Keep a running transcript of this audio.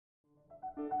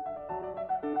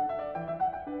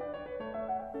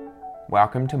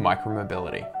Welcome to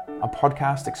Micromobility, a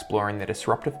podcast exploring the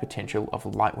disruptive potential of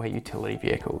lightweight utility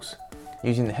vehicles.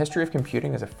 Using the history of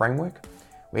computing as a framework,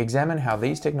 we examine how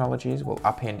these technologies will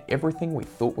upend everything we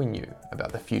thought we knew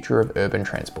about the future of urban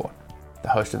transport. The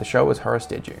host of the show is Horace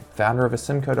Dediu, founder of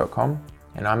Asimco.com,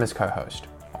 and I'm his co-host,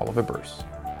 Oliver Bruce.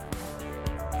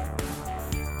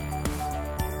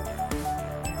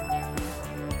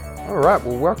 All right,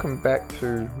 well, welcome back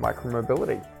to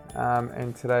Micromobility.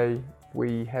 And today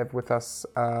we have with us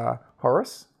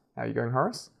Horace. How are you going,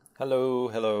 Horace?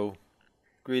 Hello.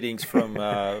 Greetings from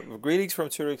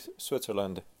Zurich,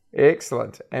 Switzerland.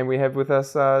 Excellent. And we have with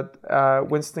us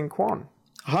Winston Kwan.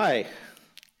 Hi.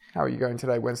 How are you going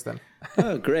today, Winston?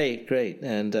 Oh, great.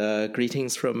 And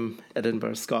greetings from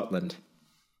Edinburgh, Scotland.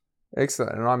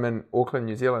 Excellent. And I'm in Auckland,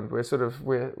 New Zealand.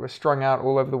 We're strung out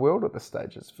all over the world at this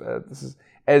stage. This is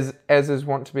as is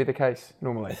wont to be the case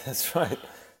normally. That's right.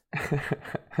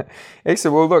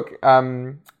 Excellent. Well, look,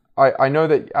 I know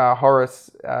that Horace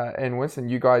and Winston,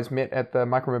 you guys met at the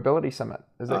Micromobility Summit.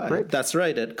 Is that correct? That's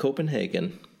right, at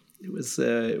Copenhagen. It was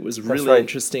really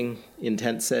interesting,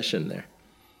 intense session there.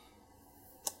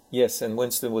 Yes, and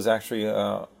Winston was actually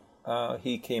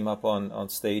he came up on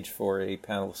stage for a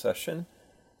panel session.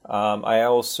 I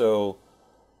was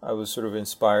sort of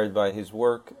inspired by his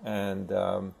work,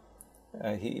 and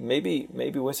he maybe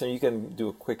Winston, you can do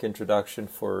a quick introduction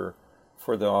for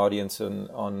the audience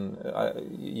on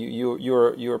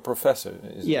you're a professor.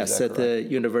 Yes, is at the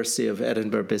University of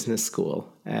Edinburgh Business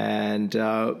School, and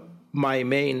my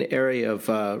main area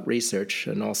of research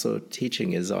and also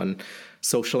teaching is on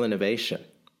social innovation.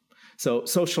 So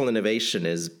social innovation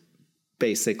is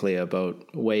basically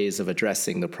about ways of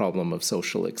addressing the problem of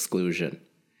social exclusion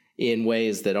in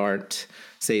ways that aren't,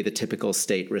 say, the typical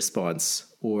state response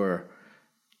or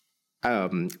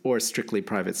strictly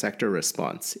private sector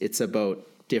response. It's about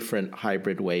different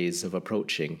hybrid ways of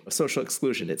approaching social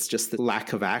exclusion. It's just the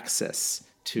lack of access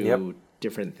to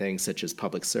different things such as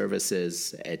public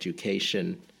services,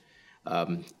 education,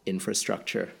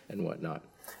 infrastructure, and whatnot.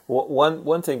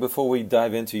 One thing before we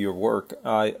dive into your work,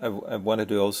 I wanted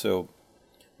to also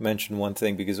mention one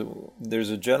thing, because there's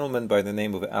a gentleman by the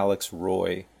name of Alex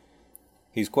Roy.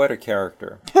 He's quite a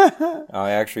character.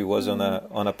 I actually was on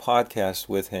a podcast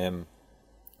with him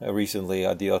recently,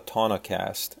 the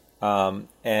Autonocast,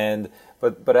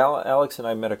 but Alex and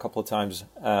I met a couple of times,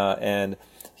 and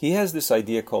he has this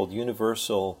idea called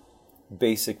universal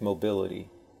basic mobility,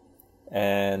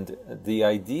 and the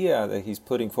idea that he's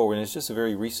putting forward, and it's just a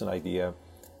very recent idea,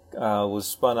 was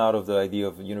spun out of the idea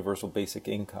of universal basic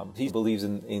income. He believes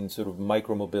in sort of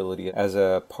micromobility as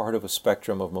a part of a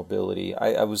spectrum of mobility.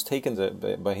 I was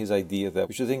taken by his idea that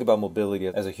we should think about mobility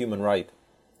as a human right.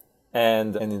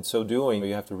 And in so doing,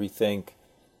 you have to rethink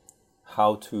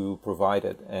how to provide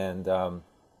it, and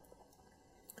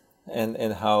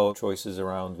how choices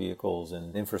around vehicles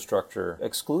and infrastructure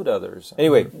exclude others.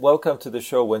 Anyway, welcome to the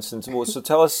show, Winston. So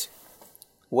tell us,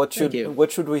 what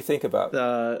should we think about?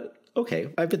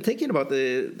 Okay, I've been thinking about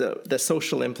the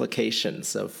social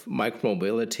implications of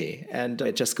micromobility, and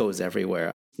it just goes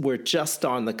everywhere. We're just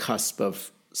on the cusp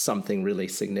of something really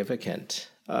significant.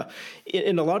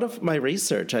 In a lot of my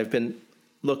research, I've been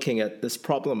looking at this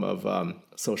problem of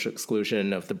social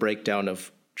exclusion, of the breakdown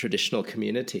of traditional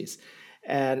communities.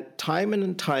 And time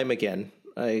again,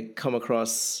 I come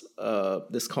across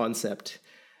this concept.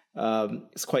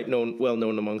 It's quite well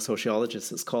known among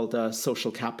sociologists. It's called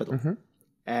social capital. Mm-hmm.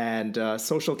 And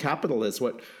social capital is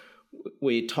what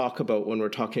we talk about when we're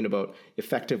talking about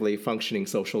effectively functioning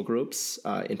social groups,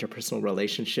 interpersonal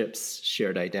relationships,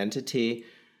 shared identity,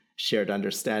 shared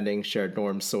understanding, shared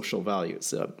norms, social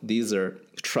values. These are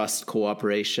trust,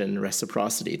 cooperation,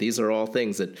 reciprocity. These are all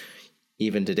things that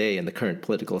even today in the current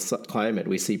political climate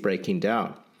we see breaking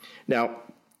down. Now,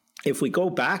 if we go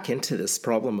back into this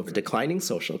problem of declining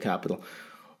social capital,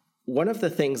 one of the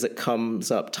things that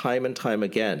comes up time and time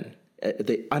again,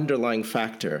 the underlying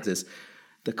factor, is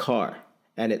the car.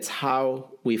 And it's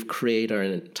how we've created our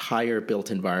entire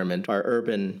built environment, our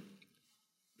urban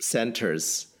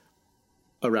centers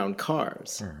around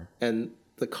cars. Mm-hmm. And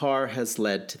the car has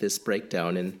led to this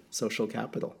breakdown in social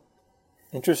capital.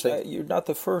 Interesting. You're not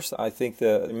the first. I think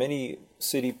that many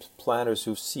city planners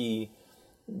who see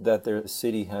that their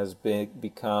city has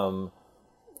become,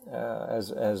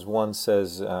 as one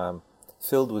says,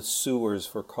 filled with sewers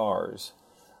for cars.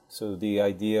 So the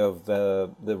idea of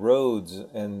the roads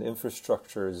and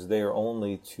infrastructure is there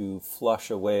only to flush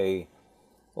away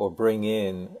or bring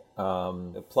in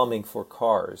plumbing for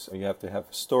cars. You have to have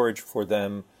storage for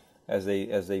them as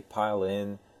they pile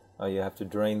in. You have to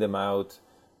drain them out.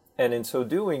 And in so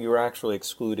doing, you're actually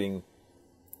excluding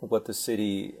what the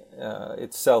city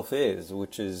itself is,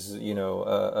 which is,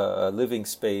 a living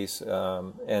space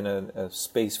and a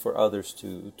space for others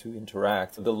to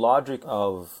interact. The logic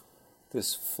of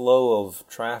this flow of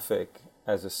traffic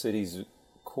as a city's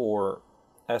core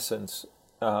essence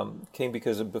came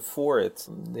because before it,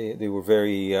 they were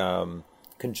very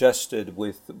congested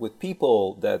with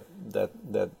people that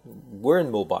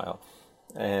weren't mobile.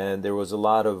 And there was a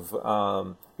lot of,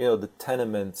 the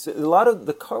tenements. A lot of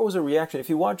the car was a reaction. If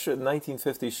you watch a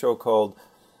 1950s show called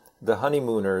The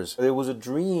Honeymooners, there was a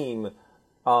dream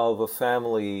of a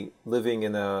family living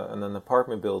in an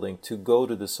apartment building to go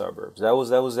to the suburbs. That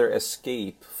was their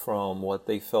escape from what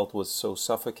they felt was so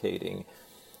suffocating.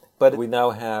 But we now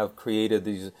have created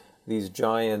these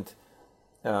giant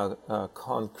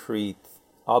concrete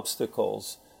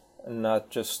obstacles, not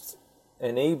just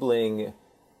enabling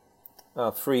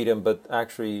freedom, but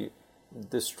actually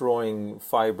destroying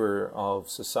fiber of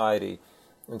society.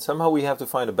 And somehow we have to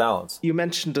find a balance. You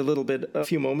mentioned a little bit a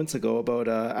few moments ago about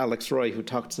Alex Roy, who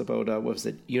talks about, what was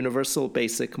it, universal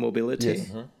basic mobility.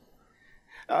 Yes.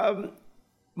 Mm-hmm.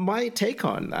 My take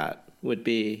on that would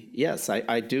be, yes,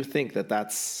 I do think that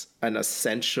that's an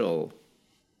essential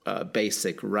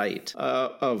basic right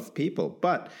of people.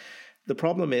 But the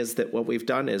problem is that what we've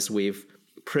done is we've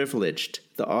privileged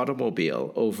the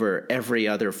automobile over every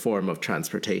other form of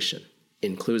transportation,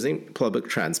 including public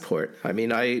transport. I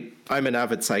mean, I'm an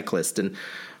avid cyclist, and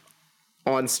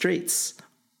on streets,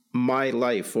 my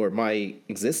life or my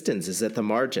existence is at the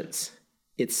margins.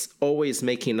 It's always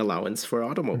making allowance for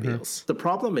automobiles. Mm-hmm. The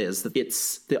problem is that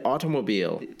it's the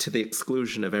automobile to the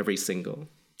exclusion of every single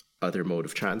other mode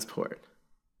of transport.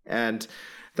 And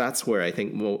that's where I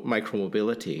think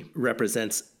micromobility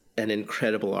represents an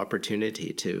incredible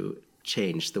opportunity to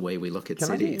change the way we look at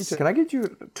cities. Can I get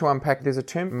you to unpack? There's a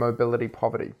term, mobility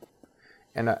poverty,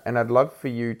 and I'd love for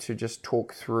you to just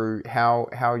talk through how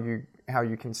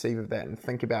you conceive of that and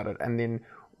think about it, and then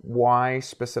why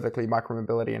specifically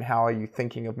micromobility, and how are you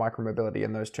thinking of micromobility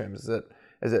in those terms?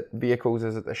 Is it vehicles?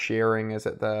 Is it the sharing? Is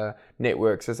it the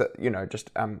networks? Is it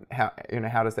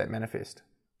how does that manifest?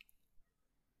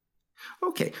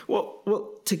 Okay, well,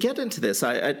 to get into this,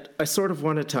 I sort of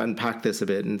wanted to unpack this a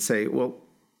bit and say, well,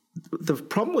 the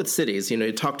problem with cities,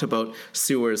 you talked about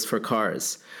sewers for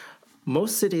cars.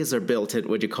 Most cities are built at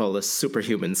what you call a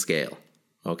superhuman scale.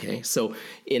 Okay, so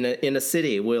in a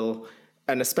city,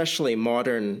 and especially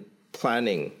modern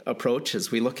planning approaches,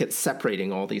 we look at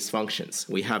separating all these functions.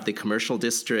 We have the commercial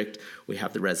district, we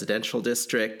have the residential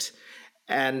district,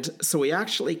 and so we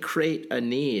actually create a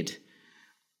need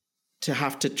to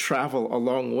have to travel a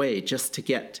long way just to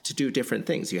get to do different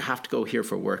things. You have to go here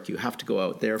for work. You have to go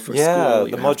out there for school.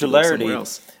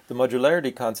 The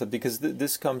modularity concept, because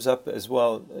this comes up as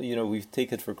well. We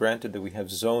take it for granted that we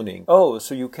have zoning. Oh,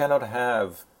 so you cannot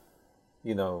have,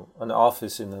 an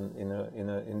office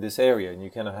in this area, and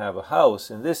you cannot have a house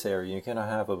in this area. You cannot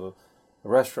have a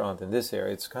restaurant in this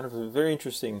area. It's kind of a very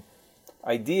interesting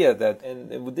idea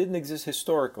and it didn't exist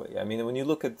historically. I mean, when you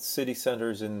look at city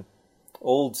centers in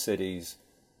old cities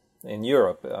in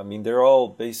Europe, I mean, they're all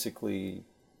basically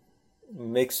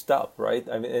mixed up, right?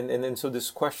 I mean, and so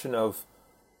this question of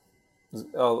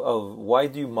why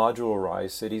do you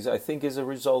modularize cities, I think, is a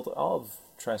result of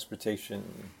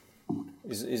transportation.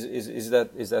 Is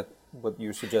that what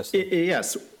you're suggesting?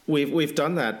 Yes, we've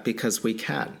done that because we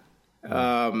can.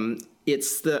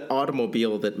 It's the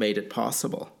automobile that made it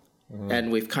possible,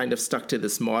 and we've kind of stuck to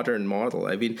this modern model.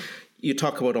 I mean, you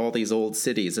talk about all these old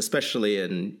cities,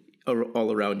 especially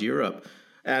all around Europe,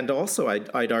 and also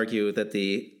I'd argue that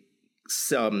the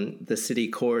city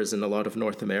cores in a lot of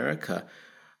North America,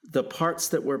 the parts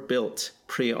that were built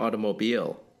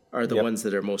pre-automobile are the ones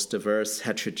that are most diverse,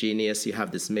 heterogeneous. You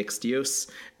have this mixed use,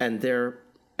 and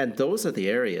those are the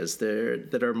areas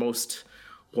that are most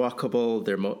walkable.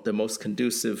 They're the most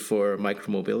conducive for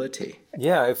micromobility.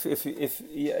 Yeah,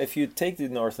 if you take the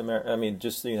North America, I mean,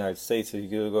 just the United States,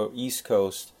 if you go East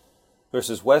Coast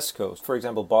versus West Coast, for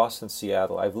example, Boston,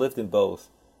 Seattle. I've lived in both.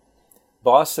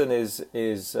 Boston is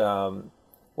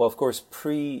of course,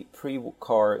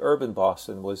 pre-car urban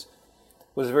Boston was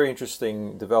a very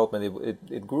interesting development.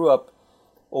 It grew up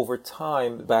over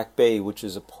time. Back Bay, which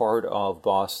is a part of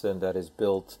Boston that is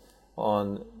built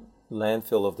on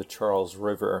landfill of the Charles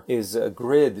River, is a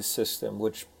grid system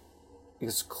which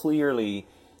is clearly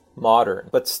modern,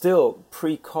 but still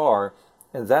pre-car,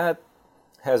 and that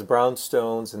has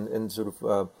brownstones and sort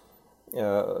of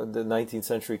the 19th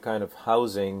century kind of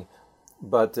housing,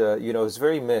 but it's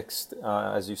very mixed,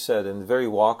 as you said, and very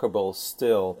walkable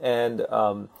still. And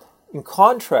in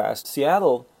contrast,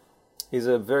 Seattle is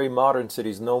a very modern city,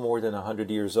 is no more than 100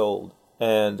 years old,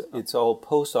 and it's all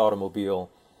post-automobile,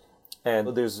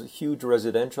 and there's huge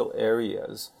residential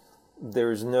areas.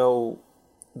 There's no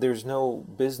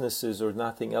businesses or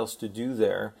nothing else to do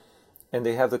there, and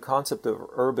they have the concept of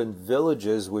urban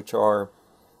villages, which are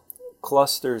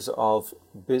clusters of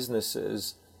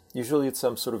businesses, usually at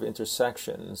some sort of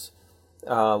intersections,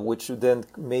 which then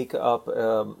make up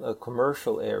a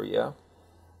commercial area.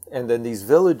 And then these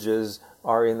villages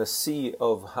are in a sea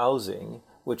of housing,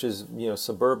 which is,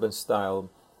 suburban style,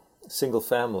 single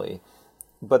family.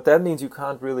 But that means you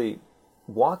can't really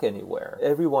walk anywhere.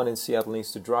 Everyone in Seattle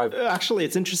needs to drive. Actually,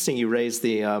 it's interesting you raised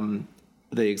the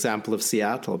example of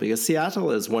Seattle, because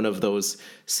Seattle is one of those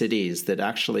cities that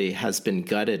actually has been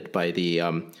gutted by the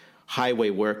highway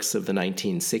works of the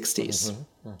 1960s.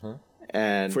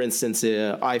 And for instance,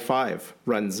 I-5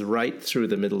 runs right through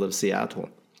the middle of Seattle.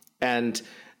 And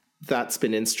that's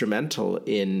been instrumental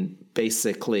in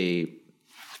basically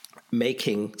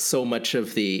making so much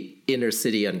of the inner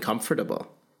city uncomfortable,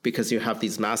 because you have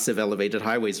these massive elevated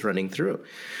highways running through.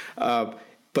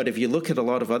 But if you look at a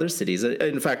lot of other cities,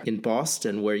 in fact, in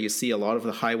Boston, where you see a lot of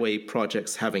the highway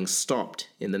projects having stopped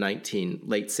in the late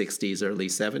 60s, early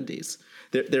 70s,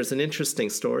 there's an interesting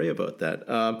story about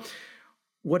that.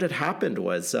 What had happened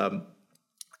was,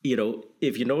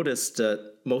 if you noticed,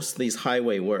 most of these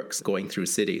highway works going through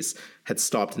cities had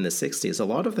stopped in the 60s. A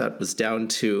lot of that was down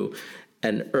to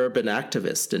an urban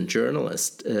activist and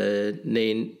journalist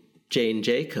named Jane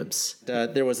Jacobs.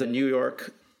 There was a New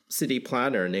York city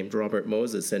planner named Robert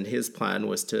Moses, and his plan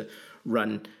was to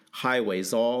run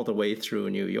highways all the way through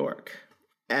New York.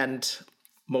 And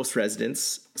most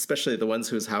residents, especially the ones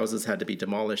whose houses had to be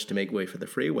demolished to make way for the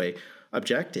freeway,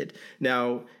 objected.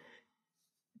 Now,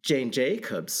 Jane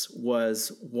Jacobs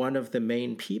was one of the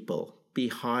main people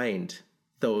behind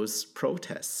those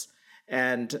protests.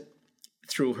 And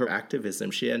through her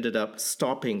activism, she ended up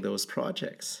stopping those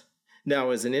projects.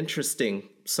 Now, as an interesting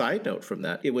side note from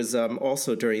that, it was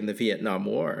also during the Vietnam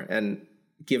War. And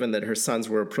given that her sons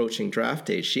were approaching draft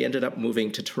age, she ended up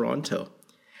moving to Toronto.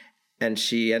 And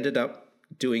she ended up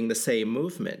doing the same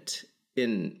movement.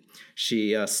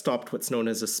 She stopped what's known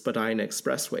as a Spadina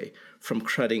Expressway from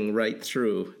cutting right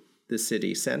through the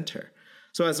city center.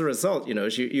 So as a result,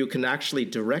 you can actually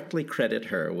directly credit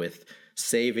her with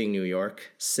saving New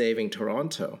York, saving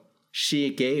Toronto. She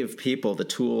gave people the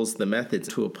tools, the methods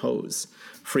to oppose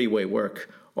freeway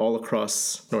work all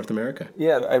across North America.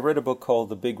 Yeah, I read a book called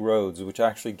The Big Roads, which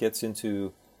actually gets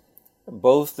into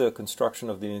both the construction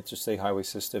of the interstate highway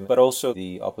system, but also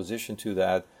the opposition to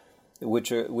that,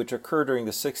 which occurred during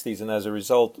the 60s. And as a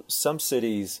result, some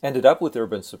cities ended up with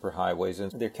urban superhighways,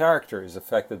 and their character is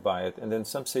affected by it. And then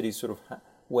some cities sort of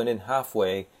went in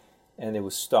halfway, and it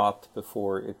was stopped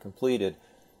before it completed.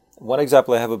 One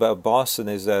example I have about Boston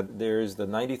is that there is the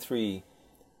 93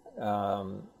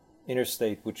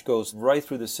 interstate, which goes right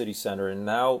through the city center, and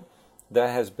now that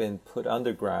has been put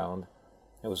underground.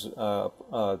 It was a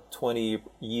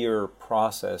 20-year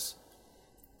process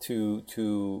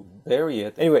to bury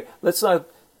it. Anyway, let's not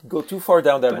go too far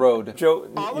down that road. Joe,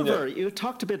 Oliver, you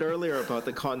talked a bit earlier about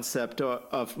the concept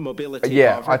of mobility.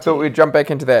 Yeah, poverty. I thought we'd jump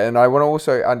back into that, and I want to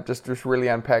also just really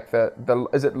unpack that.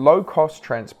 Is it low-cost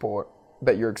transport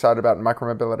that you're excited about in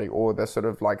micromobility, or the sort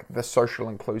of like the social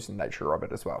inclusion nature of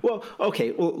it as well? Well,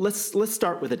 okay. Well, let's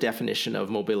start with a definition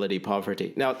of mobility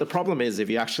poverty. Now, the problem is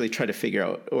if you actually try to figure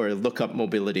out or look up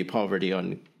mobility poverty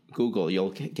on Google,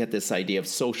 you'll get this idea of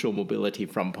social mobility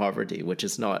from poverty, which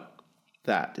is not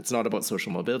that. It's not about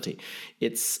social mobility.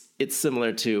 It's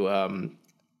similar to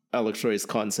Alex Roy's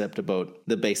concept about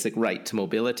the basic right to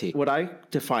mobility. What I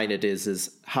define it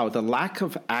is how the lack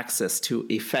of access to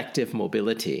effective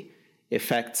mobility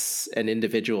affects an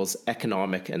individual's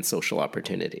economic and social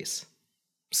opportunities.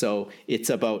 So it's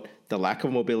about the lack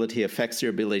of mobility affects your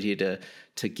ability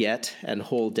to get and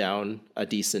hold down a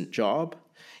decent job.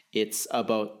 It's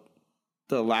about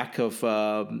the lack of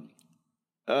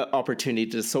opportunity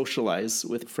to socialize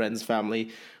with friends,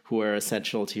 family who are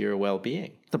essential to your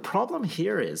well-being. The problem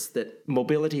here is that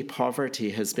mobility poverty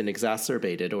has been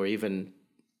exacerbated or even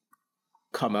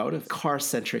come out of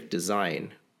car-centric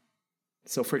design.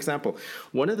 So, for example,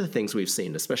 one of the things we've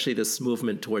seen, especially this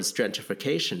movement towards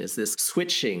gentrification, is this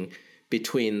switching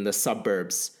between the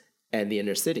suburbs and the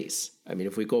inner cities. I mean,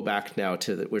 if we go back now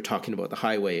to we're talking about the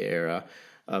highway era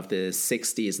of the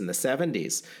 60s and the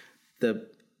 70s, the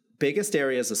biggest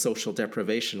areas of social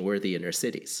deprivation were the inner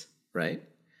cities, right?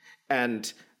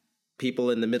 And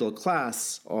people in the middle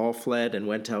class all fled and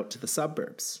went out to the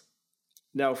suburbs.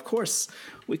 Now, of course,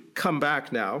 we come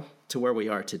back now to where we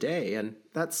are today, and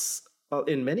that's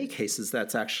in many cases,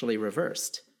 that's actually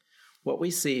reversed. What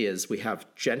we see is we have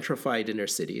gentrified inner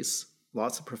cities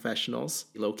lots of professionals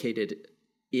located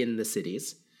in the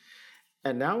cities.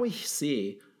 And now we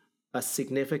see a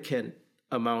significant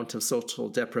amount of social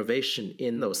deprivation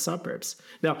in those suburbs.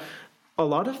 Now, a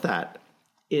lot of that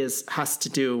has to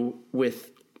do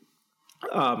with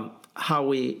how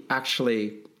we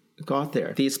actually got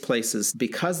there. These places,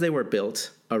 because they were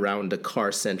built around a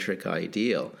car-centric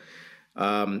ideal,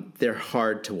 they're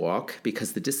hard to walk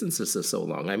because the distances are so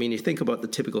long. I mean, you think about the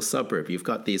typical suburb. You've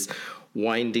got these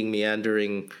winding,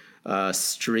 meandering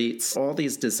streets. All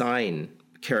these design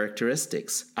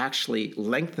characteristics actually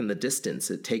lengthen the distance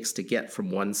it takes to get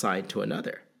from one side to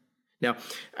another. Now,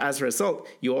 as a result,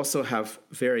 you also have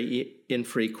very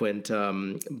infrequent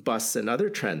bus and other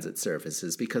transit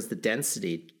services because the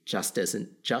density just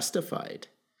isn't justified.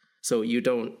 So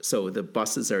the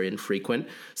buses are infrequent.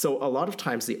 So a lot of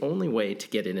times the only way to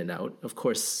get in and out, of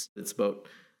course, it's about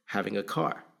having a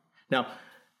car. Now,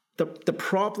 the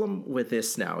problem with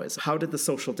this now is, how did the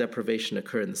social deprivation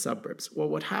occur in the suburbs? Well,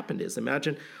 what happened is,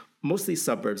 imagine most of these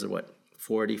suburbs are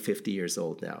 40, 50 years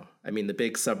old now. I mean, the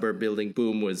big suburb building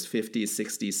boom was 50s,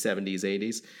 60s, 70s,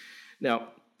 80s. Now,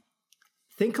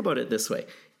 think about it this way.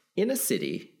 In a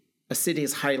city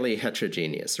is highly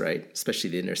heterogeneous, right?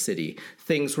 Especially the inner city.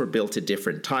 Things were built at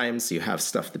different times. You have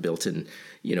stuff that built in,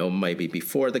 maybe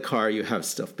before the car. You have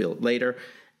stuff built later.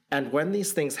 And when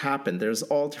these things happen, there's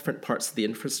all different parts of the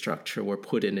infrastructure were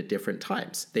put in at different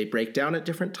times. They break down at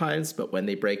different times, but when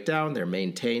they break down, they're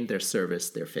maintained, they're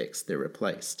serviced, they're fixed, they're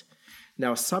replaced.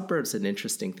 Now, suburbs an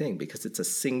interesting thing because it's a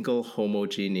single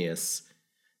homogeneous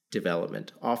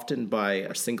development, often by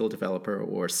a single developer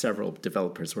or several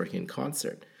developers working in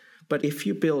concert. But if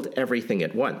you build everything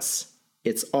at once,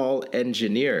 it's all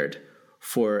engineered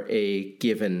for a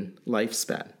given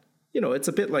lifespan. It's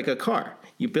a bit like a car.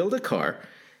 You build a car,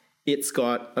 it's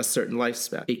got a certain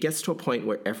lifespan. It gets to a point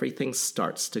where everything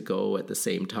starts to go at the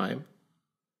same time.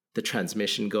 The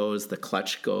transmission goes, the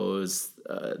clutch goes,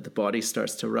 the body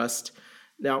starts to rust.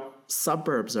 Now,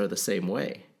 suburbs are the same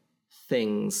way.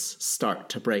 Things start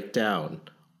to break down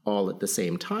all at the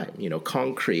same time.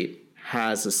 Concrete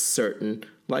has a certain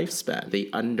lifespan. The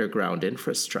underground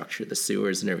infrastructure, the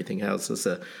sewers and everything else has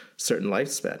a certain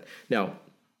lifespan. Now,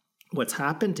 what's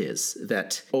happened is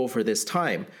that over this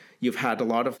time, you've had a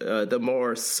lot of the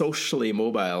more socially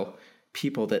mobile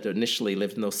people that initially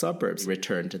lived in those suburbs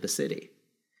return to the city.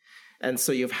 And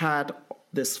so you've had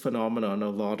this phenomenon, a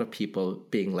lot of people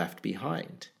being left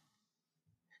behind.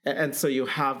 And so you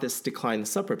have this decline in the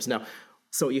suburbs. Now,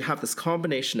 so you have this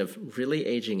combination of really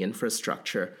aging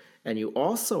infrastructure, and you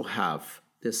also have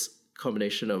this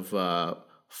combination of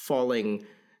falling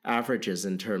averages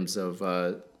in terms of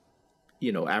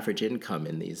average income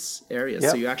in these areas. Yeah.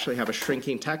 So you actually have a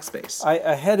shrinking tax base.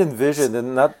 I had envisioned,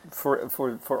 and not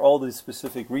for all these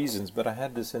specific reasons, but I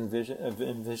had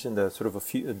envisioned a sort of a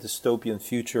dystopian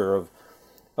future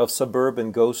of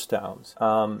suburban ghost towns,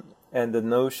 and the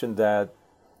notion that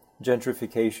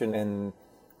gentrification and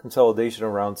consolidation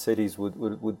around cities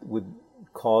would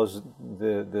cause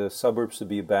the suburbs to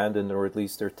be abandoned, or at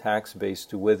least their tax base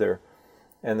to wither.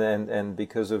 And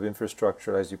because of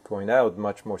infrastructure, as you point out,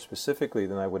 much more specifically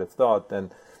than I would have thought,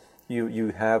 then you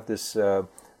have this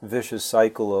vicious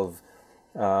cycle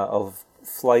of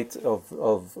flight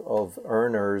of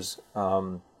earners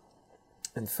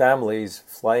and families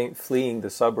fleeing the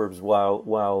suburbs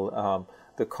while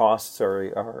the costs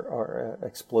are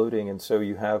exploding, and so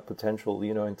you have potential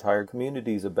entire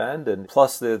communities abandoned.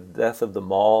 Plus the death of the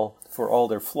mall, for all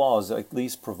their flaws, at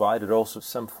least provided also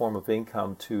some form of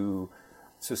income to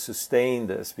sustain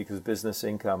this, because business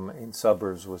income in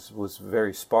suburbs was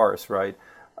very sparse, right?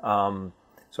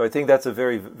 So I think that's a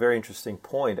very, very interesting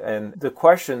point. And the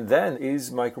question then,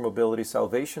 is micromobility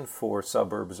salvation for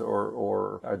suburbs,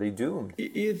 or are they doomed?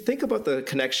 You think about the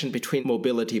connection between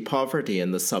mobility poverty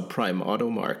and the subprime auto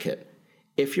market.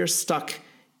 If you're stuck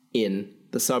in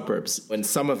the suburbs, in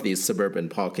some of these suburban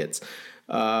pockets,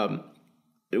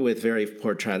 with very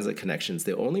poor transit connections,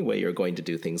 the only way you're going to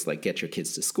do things like get your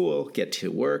kids to school, get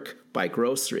to work, buy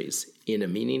groceries in a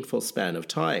meaningful span of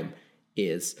time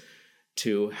is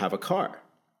to have a car.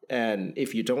 And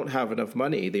if you don't have enough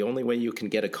money, the only way you can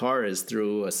get a car is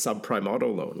through a subprime auto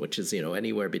loan, which is,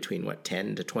 anywhere between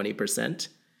 10 to 20%.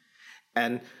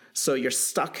 And so you're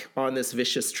stuck on this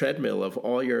vicious treadmill of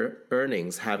all your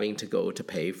earnings having to go to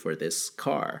pay for this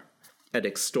car at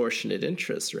extortionate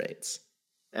interest rates.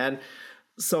 And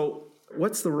so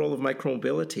what's the role of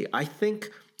micromobility? I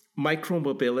think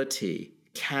micromobility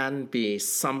can be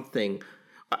something.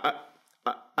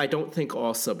 I don't think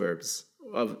all suburbs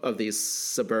of these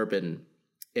suburban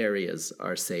areas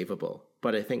are savable,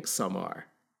 but I think some are.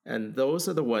 And those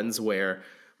are the ones where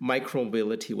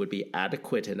micromobility would be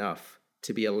adequate enough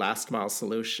to be a last mile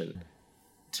solution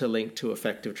to link to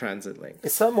effective transit links.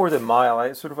 It's not more than mile.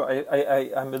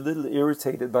 I'm a little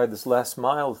irritated by this last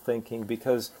mile thinking,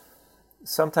 because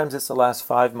sometimes it's the last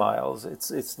 5 miles. It's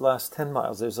the last 10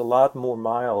 miles. There's a lot more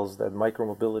miles that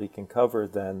micromobility can cover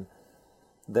than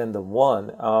the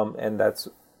one. And that's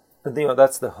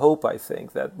the hope, I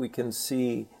think, that we can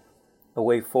see a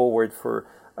way forward for.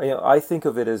 I think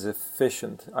of it as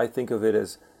efficient. I think of it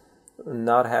as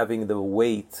not having the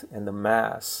weight and the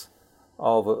mass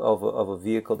of a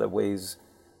vehicle that weighs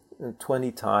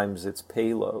 20 times its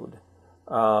payload.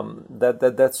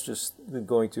 That's just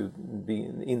going to be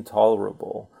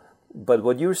intolerable. But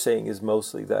what you're saying is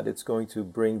mostly that it's going to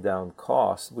bring down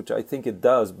costs, which I think it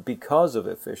does because of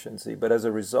efficiency. But as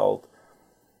a result,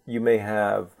 you may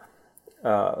have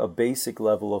a basic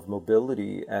level of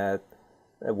mobility at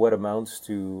what amounts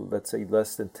to, let's say,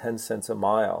 less than 10 cents a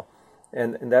mile.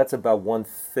 And that's about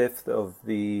 1/5 of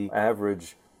the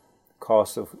average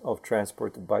cost of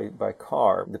transport by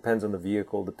car. Depends on the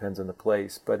vehicle, depends on the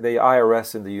place. But the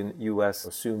IRS in the U.S.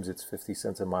 assumes it's 50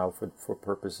 cents a mile for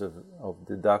purpose of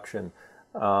deduction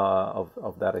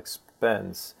of that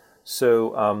expense.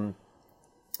 So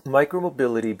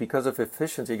micromobility, because of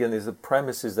efficiency, again, the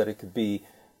premise is that it could be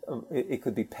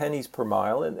pennies per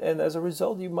mile, and as a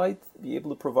result, you might be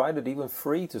able to provide it even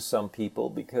free to some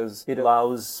people because it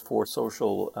allows for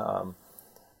social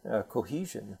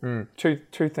cohesion.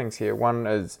 Two things here. One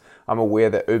is I'm aware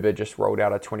that Uber just rolled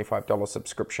out a $25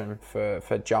 subscription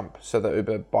for Jump, so the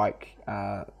Uber bike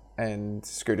and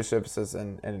scooter services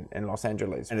in Los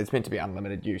Angeles, and it's meant to be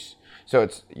unlimited use. So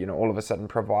it's all of a sudden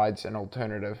provides an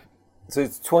alternative. So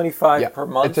it's $25 per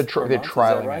month. They're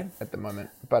trialing it at the moment,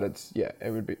 but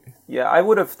it would be. Yeah, I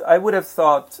would have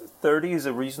thought 30 is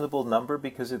a reasonable number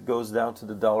because it goes down to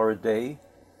the $1 a day.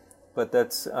 But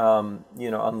that's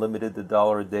unlimited, the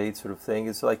 $1 a day sort of thing.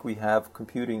 It's like we have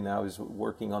computing now is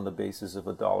working on the basis of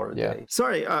 $1 a day.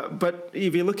 Sorry, but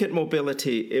if you look at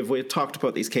mobility, if we talked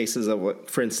about these cases of,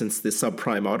 for instance, the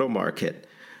subprime auto market,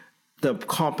 the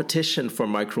competition for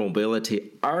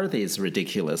micromobility are these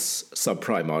ridiculous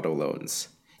subprime auto loans.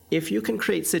 If you can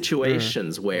create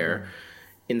situations where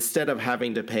instead of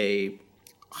having to pay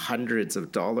hundreds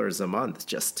of dollars a month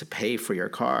just to pay for your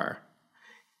car,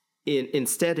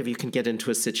 instead, if you can get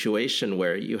into a situation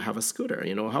where you have a scooter,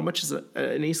 how much is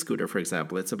an e-scooter, for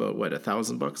example? It's about,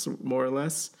 $1,000 more or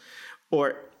less?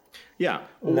 Or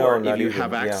if you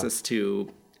have access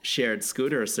to shared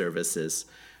scooter services,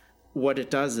 what it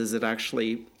does is it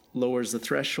actually lowers the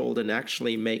threshold and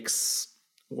actually makes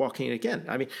walking again.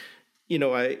 I mean,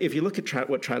 if you look at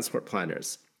what transport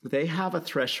planners, they have a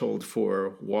threshold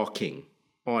for walking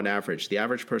on average. The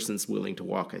average person's willing to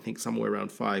walk, I think, somewhere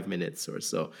around 5 minutes or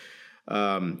so,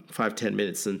 5-10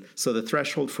 minutes. And so the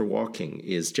threshold for walking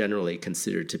is generally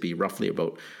considered to be roughly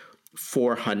about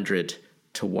 400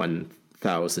 to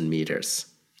 1,000 meters.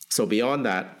 So beyond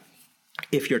that,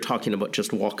 if you're talking about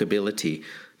just walkability,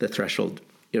 the threshold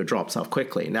drops off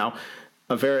quickly. Now,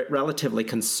 a very relatively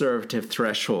conservative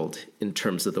threshold in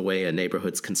terms of the way a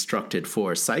neighborhood's constructed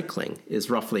for cycling is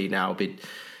roughly now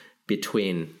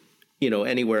between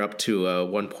anywhere up to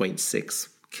 1.6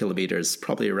 kilometers,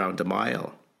 probably around a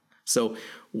mile. So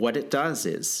what it does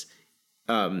is,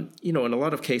 in a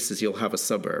lot of cases, you'll have a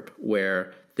suburb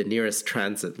where the nearest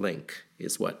transit link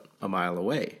is a mile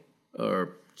away,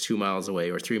 or 2 miles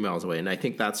away, or 3 miles away. And I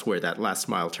think that's where that last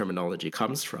mile terminology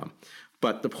comes from.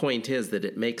 But the point is that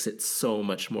it makes it so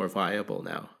much more viable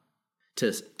now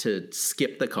to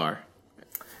skip the car.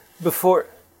 Before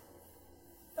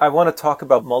I want to talk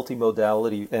about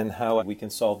multimodality and how we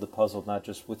can solve the puzzle, not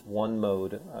just with one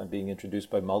mode being introduced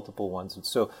by multiple ones. And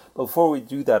so before we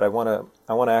do that, I want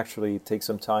to actually take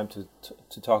some time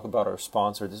to talk about our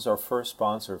sponsor. This is our first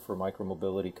sponsor for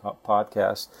Micromobility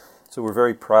Podcast. So we're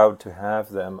very proud to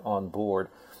have them on board.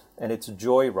 And it's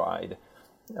Joyride.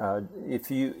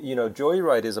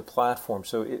 Joyride is a platform.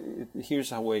 So here's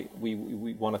how we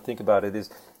want to think about it is,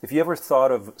 if you ever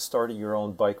thought of starting your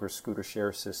own bike or scooter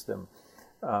share system,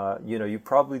 you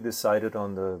probably decided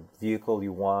on the vehicle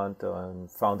you want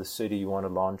and found the city you want to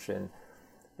launch in.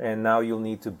 And now you'll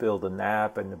need to build an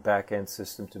app and a back-end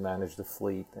system to manage the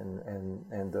fleet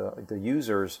and the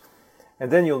users.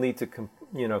 And then you'll need to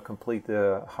complete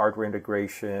the hardware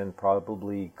integration,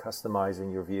 probably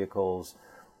customizing your vehicles,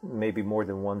 maybe more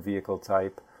than one vehicle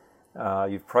type.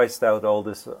 You've priced out all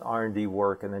this R&D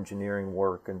work and engineering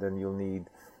work, and then you'll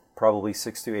need probably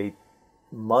 6 to 8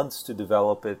 months to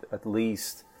develop it at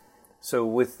least. So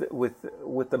with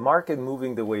the market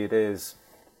moving the way it is,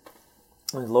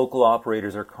 local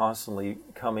operators are constantly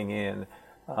coming in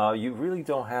you really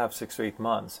don't have 6 to 8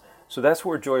 months. So that's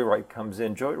where Joyride comes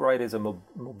in. Joyride is a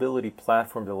mobility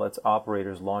platform that lets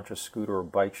operators launch a scooter or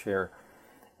bike share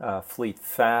fleet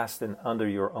fast and under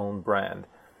your own brand.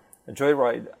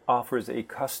 Joyride offers a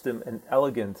custom and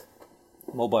elegant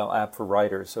mobile app for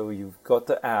riders. So you've got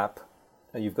the app,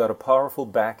 and you've got a powerful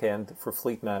back end for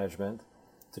fleet management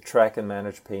to track and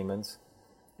manage payments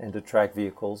and to track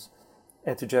vehicles.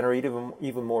 And to generate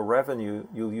even more revenue,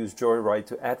 you'll use Joyride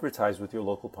to advertise with your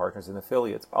local partners and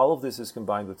affiliates. All of this is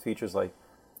combined with features like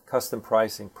custom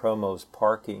pricing, promos,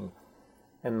 parking,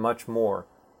 and much more.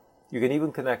 You can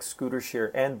even connect scooter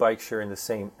share and bike share in the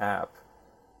same app,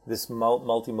 this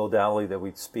multimodality that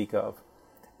we speak of.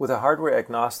 With a hardware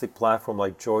agnostic platform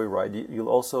like Joyride, you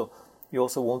also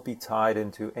won't be tied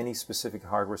into any specific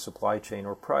hardware supply chain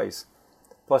or price.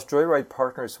 Plus, Joyride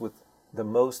partners with the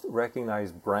most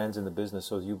recognized brands in the business,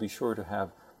 so you'll be sure to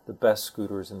have the best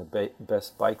scooters and the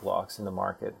best bike locks in the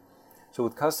market. So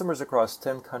with customers across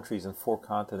 10 countries and 4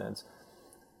 continents,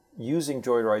 using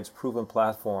Joyride's proven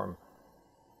platform,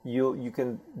 you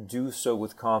can do so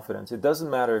with confidence. It doesn't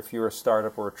matter if you're a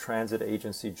startup or a transit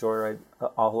agency, Joyride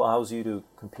allows you to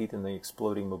compete in the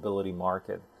exploding mobility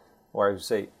market, or I would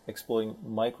say exploding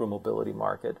micro-mobility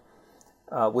market.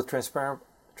 With transparent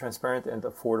and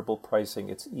affordable pricing,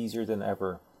 it's easier than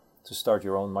ever to start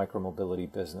your own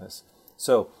micromobility business.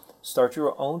 So start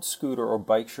your own scooter or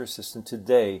bike share system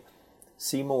today.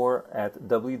 See more at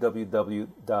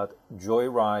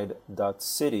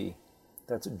www.joyride.city.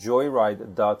 That's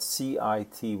joyride.city.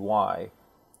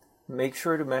 Make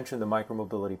sure to mention the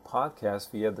Micromobility Podcast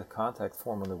via the contact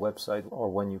form on the website or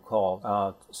when you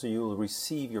call, so you will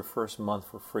receive your first month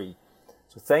for free.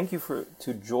 So thank you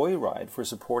to Joyride for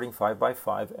supporting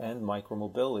 5x5 and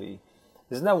micromobility.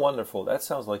 Isn't that wonderful? That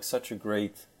sounds like such a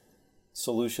great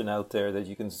solution out there that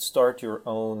you can start your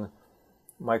own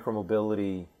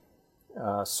micromobility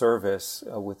service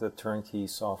with a turnkey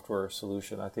software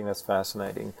solution. I think that's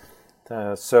fascinating. When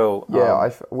I saw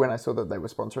that they were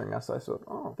sponsoring us, I thought,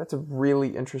 oh, that's a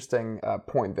really interesting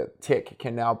point that tech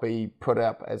can now be put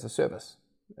up as a service.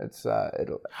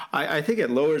 I think it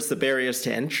lowers the barriers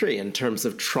to entry in terms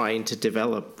of trying to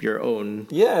develop your own.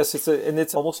 Yes,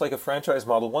 it's almost like a franchise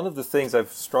model. One of the things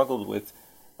I've struggled with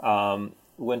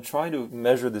when trying to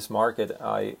measure this market,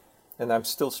 I'm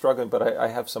still struggling, but I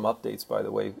have some updates, by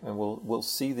the way, and we'll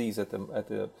see these at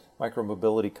the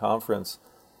Micromobility Conference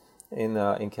in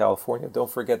California. Don't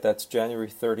forget, that's January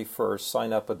 31st.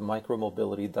 Sign up at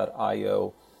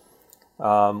micromobility.io.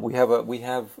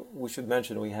 We should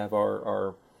mention we have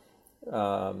our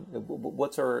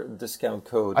what's our discount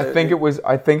code? I think it was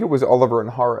Oliver and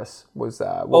Horace was.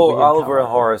 Oliver and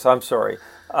Horace. I'm sorry.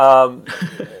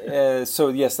 So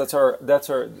yes, that's our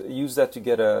use that to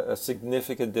get a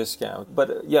significant discount.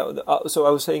 But so I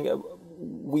was saying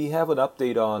we have an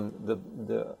update on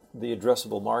the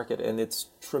addressable market, and it's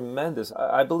tremendous.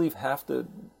 I believe half the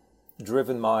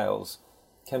driven miles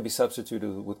can be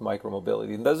substituted with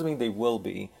micromobility. It doesn't mean they will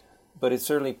be, but it's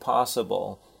certainly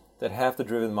possible that half the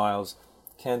driven miles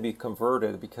can be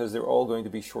converted because they're all going to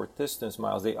be short distance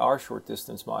miles. They are short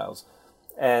distance miles.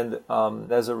 And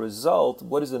as a result,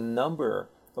 what is the number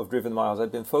of driven miles?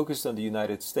 I've been focused on the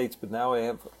United States, but now I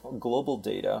have global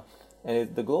data.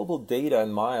 And the global data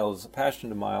in miles,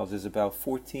 passenger miles, is about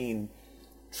 14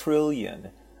 trillion.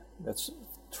 That's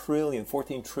trillion,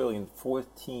 14 trillion,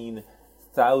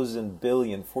 14,000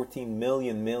 billion, 14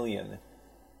 million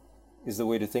is the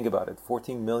way to think about it.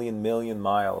 14 million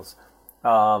miles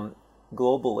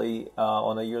globally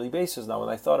on a yearly basis. Now, when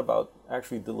I thought about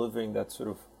actually delivering that sort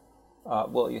of,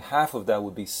 half of that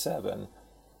would be 7.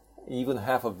 Even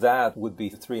half of that would be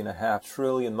 3.5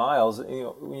 trillion miles.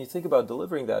 When you think about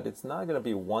delivering that, it's not going to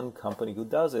be one company who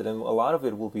does it, and a lot of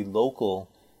it will be local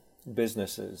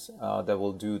businesses that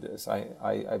will do this.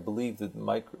 I believe that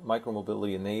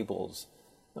micromobility enables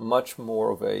much more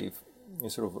of a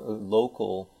sort of a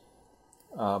local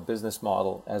business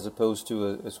model as opposed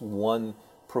to as one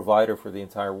provider for the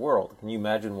entire world. Can you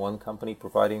imagine one company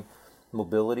providing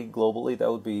mobility globally?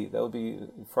 That would be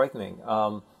frightening.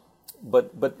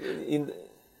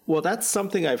 Well, that's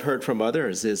something I've heard from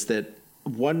others, is that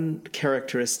one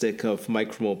characteristic of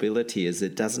micromobility is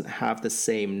it doesn't have the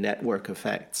same network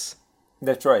effects.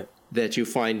 That's right. That you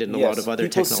find in a lot of other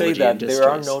people technology say that industries. There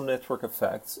are no network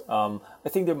effects. I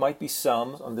think there might be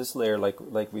some on this layer,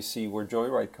 like we see where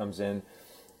Joyride comes in,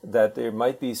 that there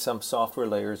might be some software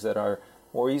layers that are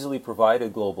more easily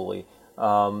provided globally.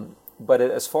 But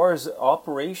as far as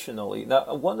operationally,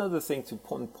 now one other thing to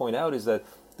point out is that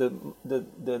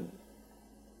the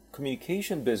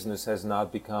communication business has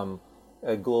not become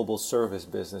a global service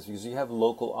business because you have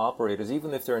local operators,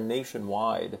 even if they're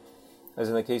nationwide, as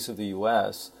in the case of the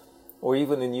US, or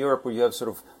even in Europe where you have sort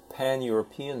of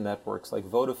pan-European networks like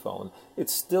Vodafone.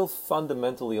 It's still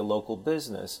fundamentally a local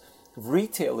business.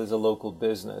 Retail is a local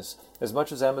business. As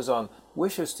much as Amazon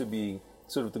wishes to be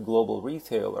sort of the global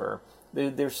retailer,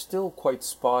 they're still quite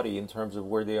spotty in terms of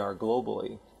where they are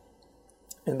globally.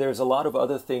 And there's a lot of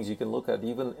other things you can look at,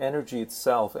 even energy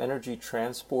itself, energy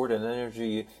transport and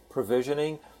energy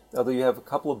provisioning. Although you have a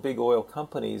couple of big oil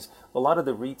companies, a lot of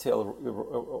the retail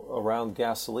around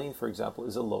gasoline, for example,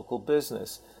 is a local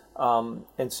business.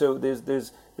 And so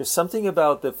there's something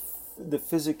about the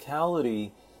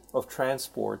physicality of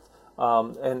transport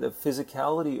and the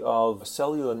physicality of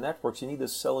cellular networks. You need the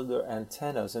cellular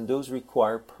antennas, and those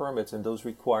require permits, and those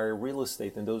require real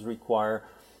estate, and those require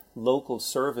local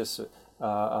service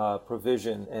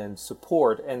provision and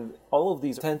support, and all of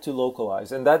these tend to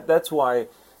localize, and that's why,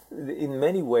 in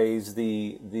many ways, as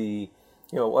the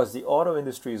auto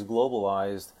industry is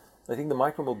globalized, I think the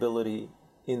micromobility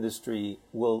industry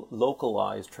will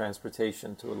localize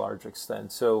transportation to a large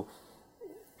extent. So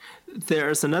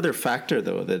there's another factor,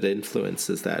 though, that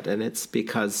influences that, and it's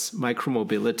because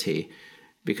micromobility,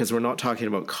 because we're not talking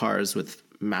about cars with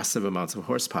massive amounts of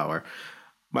horsepower.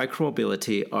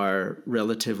 Micromobility are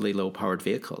relatively low-powered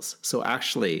vehicles. So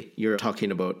actually, you're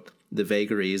talking about the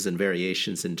vagaries and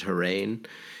variations in terrain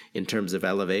in terms of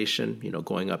elevation,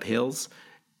 going up hills,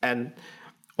 and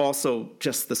also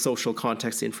just the social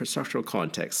context, the infrastructural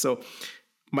context. So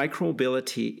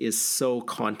micromobility is so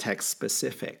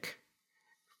context-specific.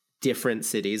 Different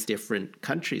cities, different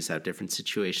countries have different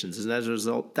situations. And as a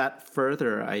result, that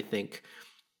further, I think,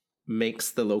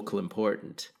 makes the local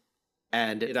important.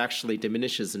 And it actually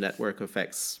diminishes the network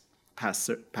effects past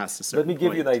a certain point. Let me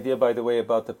give you an idea, by the way,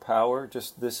 about the power.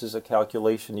 This is a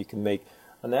calculation you can make.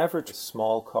 An average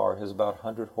small car has about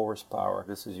 100 horsepower.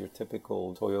 This is your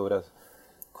typical Toyota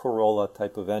Corolla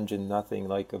type of engine, nothing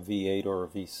like a V8 or a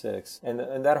V6.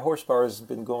 And that horsepower has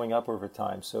been going up over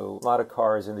time. So a lot of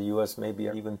cars in the US maybe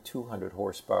are even 200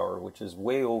 horsepower, which is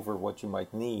way over what you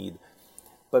might need.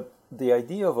 But the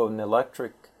idea of an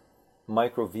electric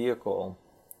micro vehicle,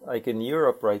 like in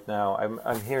Europe right now,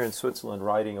 I'm here in Switzerland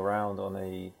riding around on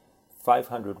a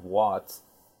 500 watt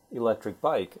electric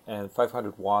bike, and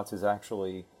 500 watts is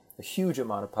actually a huge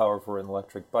amount of power for an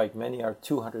electric bike. Many are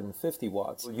 250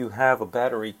 watts. You have a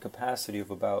battery capacity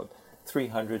of about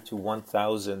 300 to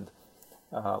 1,000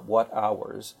 watt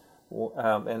hours,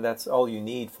 and that's all you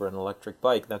need for an electric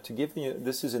bike. Now, to give you,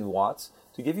 this is in watts,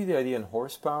 to give you the idea in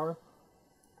horsepower,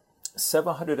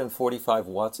 745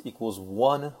 watts equals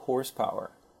 1 horsepower.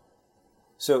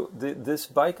 So this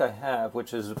bike I have,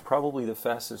 which is probably the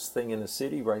fastest thing in the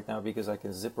city right now because I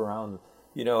can zip around,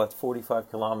 at 45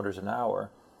 kilometers an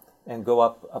hour and go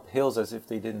up hills as if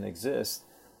they didn't exist,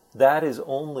 that is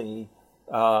only,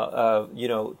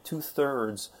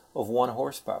 2/3 of 1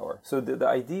 horsepower. So the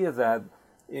idea that,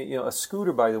 a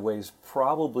scooter, by the way, is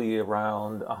probably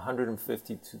around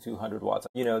 150 to 200 watts.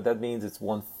 That means it's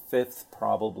 1/5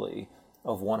 probably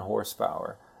of 1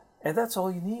 horsepower. And that's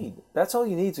all you need. That's all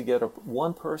you need to get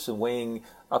one person weighing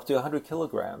up to 100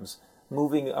 kilograms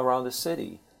moving around the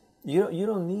city. You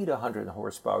don't need 100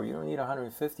 horsepower. You don't need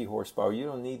 150 horsepower. You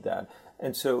don't need that.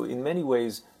 And so, in many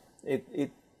ways,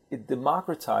 it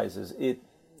democratizes. It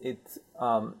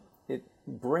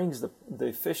brings the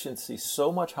efficiency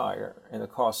so much higher and the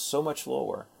cost so much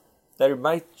lower that it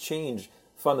might change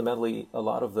fundamentally a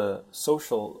lot of the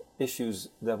social issues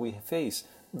that we face.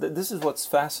 This is what's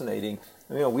fascinating.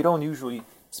 We don't usually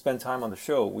spend time on the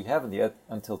show. We haven't yet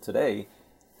until today,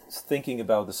 thinking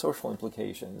about the social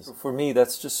implications. For me,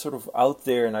 that's just sort of out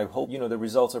there, and I hope the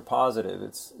results are positive.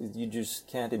 You just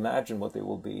can't imagine what they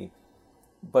will be.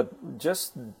 But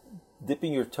just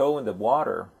dipping your toe in the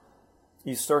water,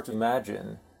 you start to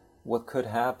imagine what could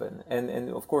happen. And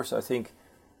of course, I think,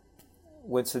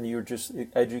 Winston, you're just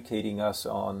educating us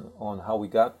on how we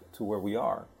got to where we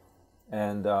are,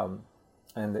 and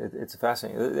it's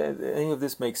fascinating. Any of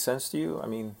this makes sense to you? I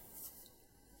mean,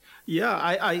 yeah,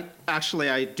 I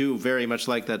do very much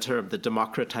like that term, the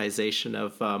democratization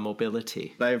of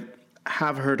mobility. I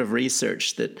have heard of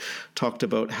research that talked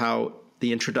about how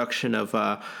the introduction of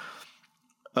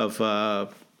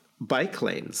bike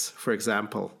lanes, for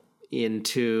example,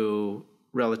 into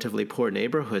relatively poor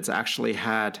neighborhoods actually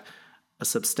had a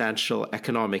substantial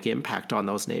economic impact on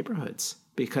those neighborhoods,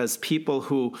 because people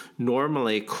who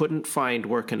normally couldn't find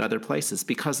work in other places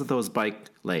because of those bike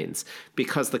lanes,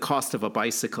 because the cost of a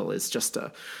bicycle is just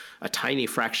a tiny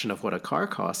fraction of what a car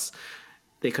costs,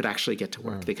 they could actually get to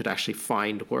work. They could actually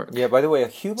find work. Yeah, by the way, a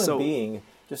human being,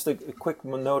 just a quick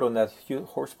note on that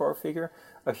horsepower figure,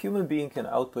 a human being can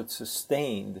output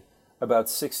sustained about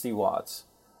 60 watts.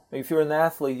 If you're an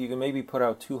athlete, you can maybe put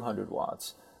out 200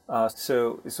 watts.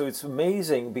 So it's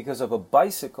amazing because of a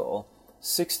bicycle,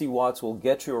 60 watts will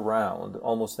get you around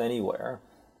almost anywhere,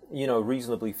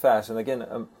 reasonably fast. And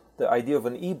again, the idea of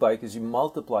an e-bike is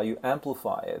you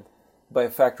amplify it by a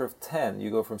factor of 10.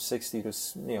 You go from 60 to,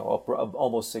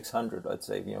 almost 600, let's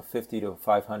say, 50 to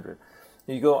 500.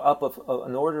 You go up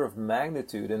an order of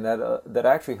magnitude, and that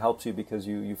actually helps you because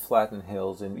you flatten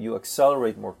hills and you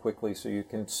accelerate more quickly, so you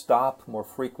can stop more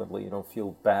frequently. You don't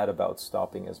feel bad about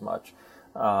stopping as much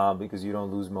because you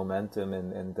don't lose momentum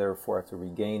and therefore have to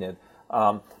regain it.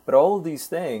 But all of these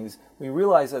things, we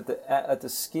realize at the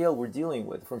scale we're dealing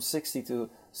with, from 60 to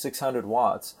 600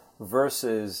 watts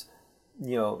versus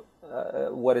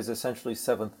what is essentially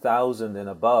 7,000 and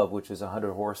above, which is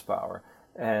 100 horsepower.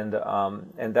 And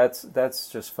that's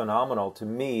just phenomenal to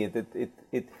me. That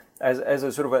it as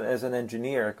a sort of as an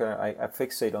engineer, I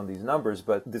fixate on these numbers,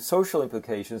 but the social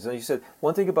implications. And you said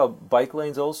one thing about bike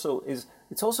lanes also is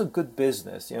it's also good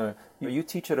business. You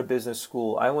teach at a business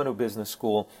school. I went to business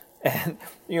school, and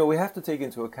we have to take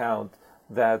into account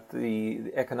that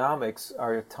the economics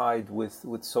are tied with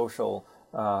social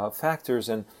factors,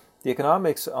 and the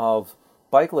economics of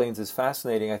bike lanes is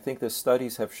fascinating. I think the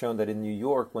studies have shown that in New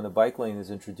York, when a bike lane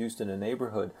is introduced in a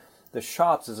neighborhood, the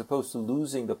shops, as opposed to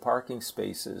losing the parking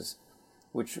spaces,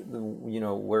 which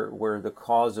were the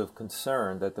cause of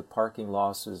concern that the parking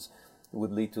losses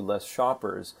would lead to less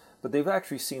shoppers, but they've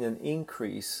actually seen an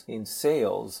increase in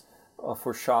sales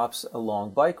for shops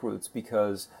along bike routes,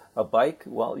 because a bike,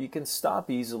 well, you can stop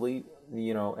easily,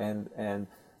 and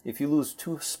if you lose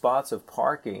 2 spots of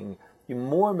parking, you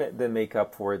more than make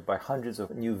up for it by hundreds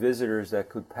of new visitors that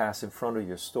could pass in front of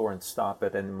your store and stop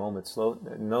at any moment's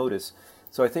notice.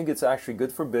 So I think it's actually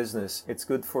good for business. It's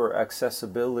good for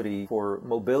accessibility, for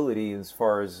mobility, as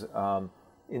far as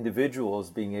individuals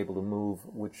being able to move,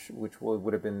 which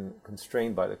would have been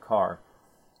constrained by the car.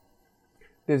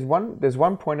 There's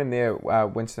one point in there,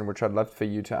 Winston, which I'd love for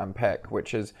you to unpack,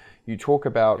 which is you talk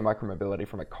about micromobility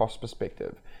from a cost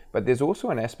perspective, but there's also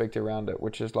an aspect around it,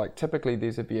 which is like typically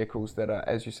these are vehicles that are,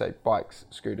 as you say, bikes,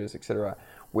 scooters, etc.,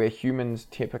 where humans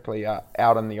typically are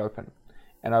out in the open.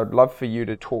 And I would love for you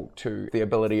to talk to the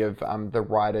ability of the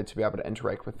rider to be able to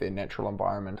interact with their natural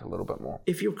environment a little bit more.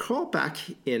 If you recall back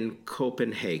in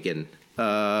Copenhagen,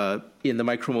 in the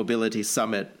Micromobility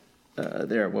Summit,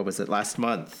 last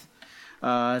month,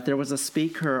 there was a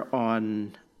speaker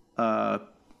on the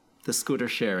scooter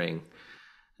sharing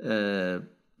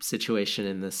situation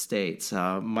in the States.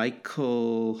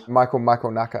 Michael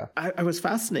Naka. I was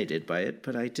fascinated by it,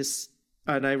 but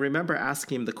I remember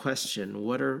asking him the question,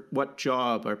 what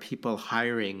job are people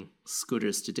hiring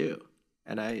scooters to do?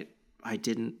 And I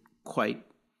didn't quite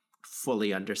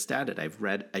fully understand it. I'd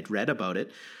read about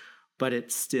it, but I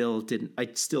still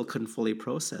couldn't fully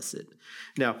process it.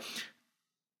 Now,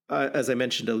 as I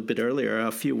mentioned a bit earlier,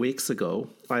 a few weeks ago,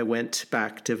 I went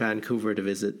back to Vancouver to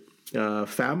visit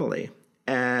family.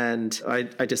 And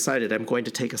I decided I'm going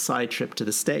to take a side trip to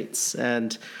the States.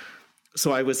 And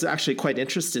so I was actually quite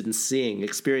interested in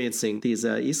experiencing these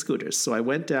e-scooters. So I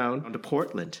went down to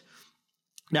Portland.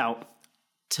 Now,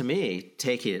 to me,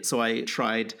 so I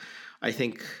tried, I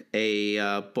think,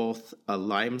 both a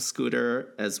Lime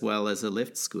scooter as well as a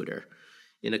Lyft scooter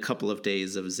in a couple of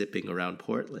days of zipping around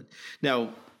Portland.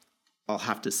 Now, I'll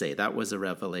have to say that was a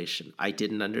revelation. I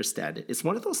didn't understand it. It's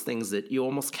one of those things that you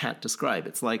almost can't describe.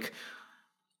 It's like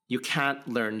you can't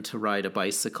learn to ride a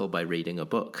bicycle by reading a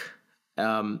book.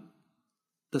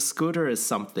 The scooter is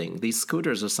something. These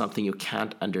scooters are something you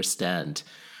can't understand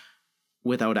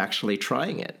without actually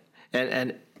trying it.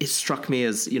 And it struck me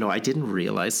as, I didn't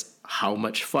realize how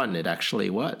much fun it actually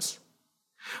was.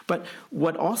 But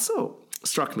what also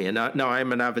struck me, and now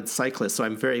I'm an avid cyclist, so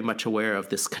I'm very much aware of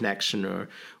this connection or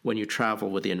when you travel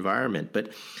with the environment.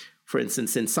 But for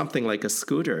instance, in something like a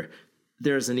scooter,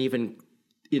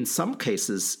 in some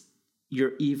cases,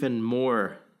 you're even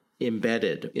more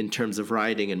embedded in terms of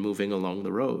riding and moving along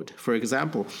the road. For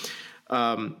example,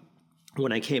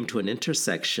 when I came to an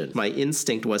intersection, my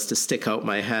instinct was to stick out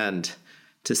my hand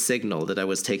to signal that I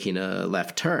was taking a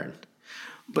left turn.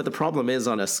 But the problem is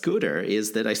on a scooter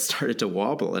is that I started to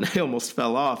wobble and I almost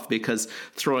fell off because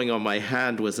throwing on my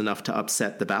hand was enough to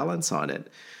upset the balance on it,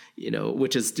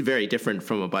 which is very different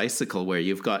from a bicycle where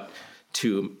you've got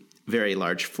 2 very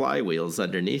large flywheels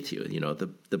underneath you,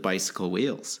 the bicycle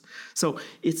wheels. So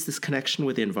it's this connection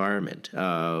with the environment.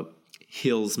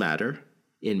 Hills matter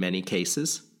in many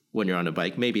cases when you're on a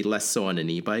bike, maybe less so on an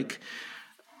e-bike.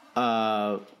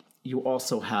 You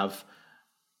also have,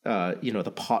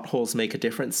 the potholes make a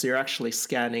difference. So you're actually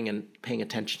scanning and paying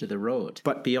attention to the road.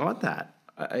 But beyond that,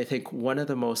 I think one of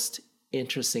the most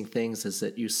interesting things is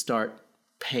that you start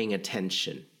paying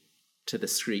attention to the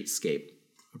streetscape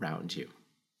around you.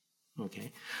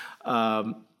 Okay.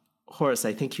 Horace,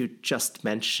 I think you just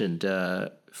mentioned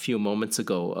a few moments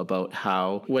ago about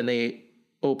how when they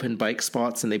open bike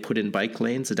spots and they put in bike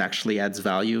lanes, it actually adds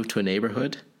value to a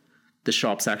neighborhood. The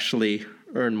shops actually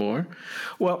earn more.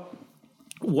 Well,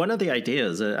 one of the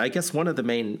ideas, I guess one of the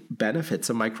main benefits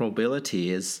of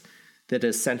micromobility is that it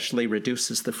essentially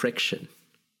reduces the friction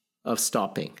of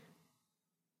stopping.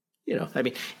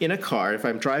 In a car, if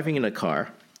I'm driving in a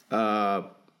car,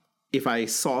 if I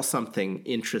saw something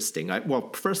interesting,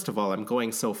 first of all, I'm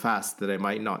going so fast that I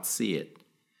might not see it.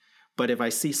 But if I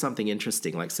see something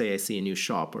interesting, like say I see a new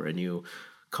shop or a new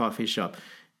coffee shop,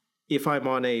 if I'm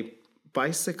on a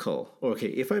bicycle,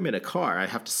 if I'm in a car, I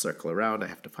have to circle around, I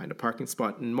have to find a parking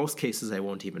spot. In most cases, I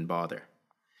won't even bother.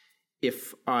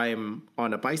 If I'm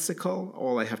on a bicycle,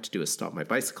 all I have to do is stop my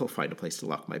bicycle, find a place to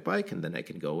lock my bike, and then I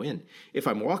can go in. If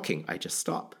I'm walking, I just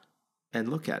stop and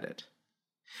look at it.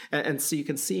 And so you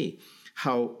can see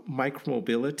how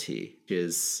micromobility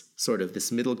is sort of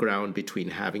this middle ground between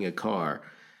having a car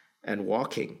and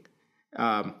walking,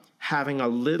 having a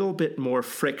little bit more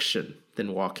friction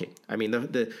than walking. I mean,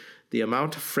 the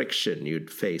amount of friction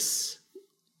you'd face,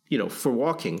 for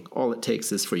walking, all it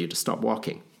takes is for you to stop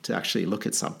walking to actually look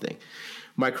at something.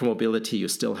 Micromobility, you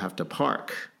still have to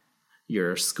park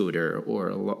your scooter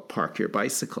or park your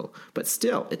bicycle, but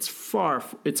still,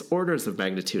 it's orders of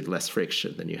magnitude less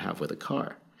friction than you have with a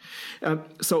car. And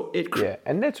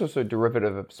that's also a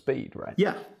derivative of speed, right?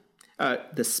 Yeah.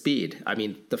 The speed,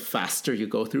 the faster you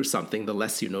go through something, the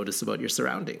less you notice about your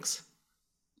surroundings.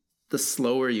 The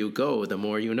slower you go, the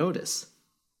more you notice.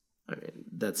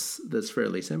 That's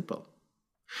fairly simple.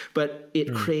 But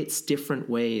it creates different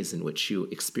ways in which you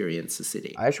experience a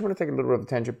city. I actually want to take a little bit of a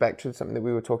tangent back to something that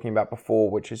we were talking about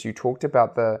before, which is you talked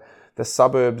about the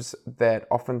suburbs that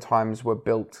oftentimes were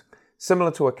built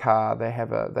similar to a car. They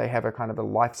have a kind of a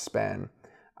lifespan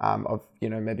of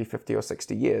maybe 50 or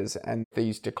 60 years, and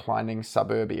these declining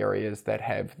suburb areas that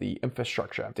have the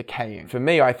infrastructure decaying. For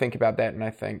me, I think about that and I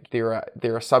think there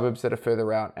are suburbs that are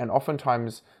further out, and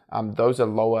oftentimes those are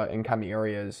lower income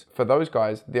areas. For those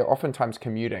guys, they're oftentimes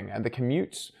commuting, and the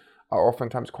commutes are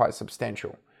oftentimes quite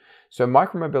substantial. So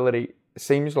micromobility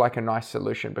seems like a nice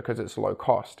solution because it's low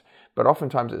cost, but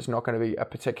oftentimes it's not going to be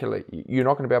you're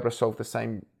not going to be able to solve the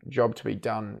same job to be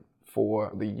done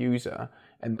for the user,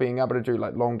 and being able to do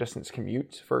like long distance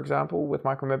commutes, for example, with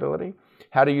micromobility.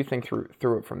 How do you think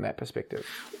through it from that perspective?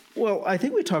 Well, I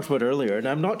think we talked about earlier, and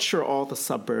I'm not sure all the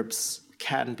suburbs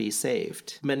can be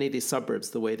saved. Many of these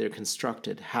suburbs, the way they're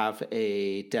constructed, have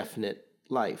a definite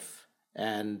life,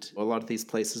 and a lot of these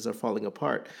places are falling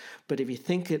apart. But if you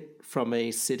think it from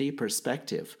a city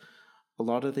perspective, a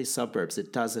lot of these suburbs,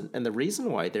 it doesn't. And the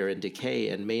reason why they're in decay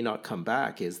and may not come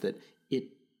back is that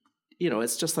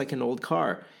it's just like an old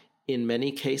car. In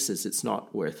many cases, it's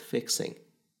not worth fixing.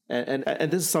 And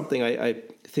this is something I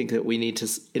think that we need to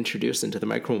introduce into the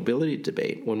micromobility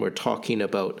debate when we're talking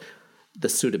about the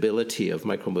suitability of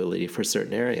micromobility for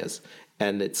certain areas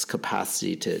and its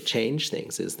capacity to change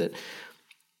things, is that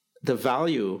the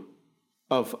value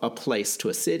of a place to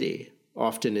a city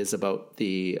often is about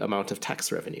the amount of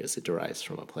tax revenues it derives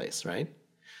from a place, right?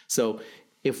 So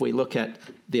if we look at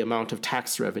the amount of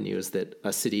tax revenues that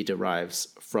a city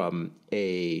derives from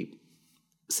a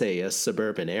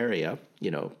suburban area,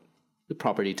 the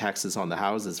property taxes on the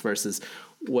houses versus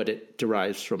what it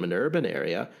derives from an urban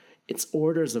area, it's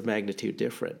orders of magnitude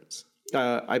difference.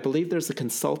 I believe there's a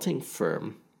consulting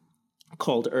firm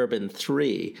called Urban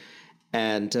 3,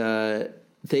 and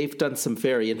they've done some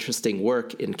very interesting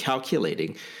work in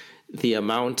calculating the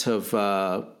amount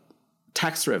of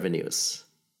tax revenues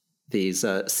these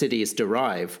cities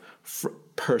derive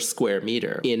per square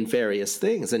meter in various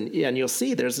things. And you'll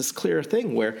see there's this clear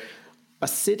thing where a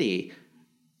city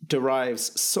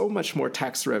derives so much more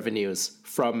tax revenues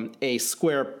from a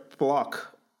square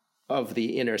block of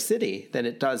the inner city than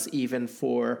it does even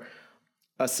for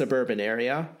a suburban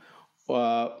area,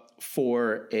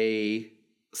 for a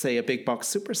big box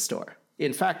superstore.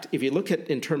 In fact, if you look at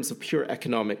in terms of pure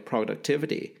economic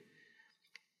productivity,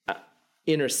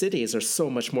 inner cities are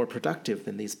so much more productive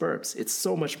than these burbs. It's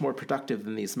so much more productive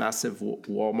than these massive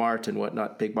Walmart and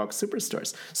whatnot big box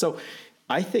superstores. So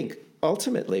I think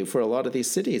ultimately for a lot of these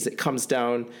cities, it comes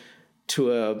down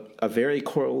to a very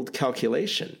cold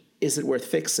calculation. Is it worth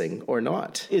fixing or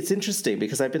not? It's interesting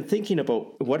because I've been thinking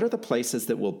about what are the places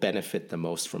that will benefit the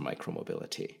most from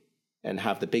micromobility. and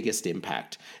have the biggest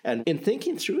impact. And in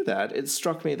thinking through that, it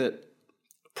struck me that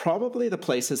probably the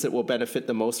places that will benefit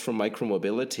the most from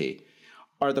micromobility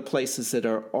are the places that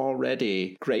are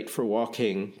already great for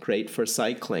walking, great for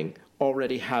cycling,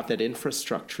 already have that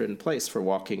infrastructure in place for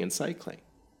walking and cycling.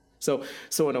 So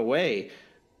in a way,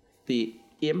 the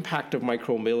impact of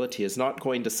micromobility is not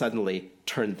going to suddenly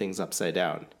turn things upside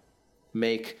down,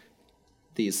 make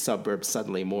these suburbs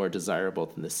suddenly more desirable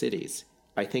than the cities.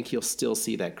 I think you'll still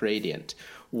see that gradient.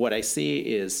 What I see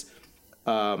is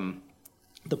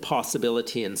the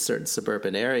possibility in certain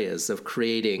suburban areas of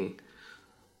creating,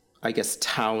 I guess,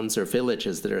 towns or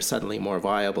villages that are suddenly more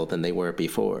viable than they were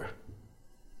before.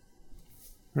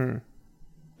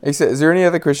 Is there any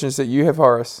other questions that you have,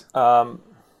 Horace?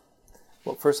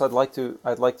 Well, first, I'd like to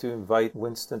invite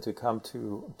Winston to come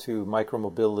to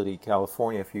Micromobility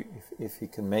California if he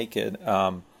can make it,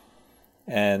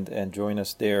 and join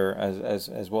us there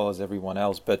as well as everyone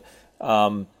else. But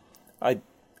I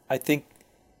think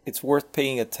it's worth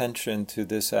paying attention to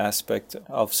this aspect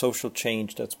of social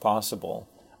change that's possible.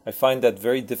 I find that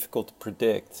very difficult to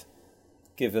predict,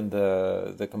 given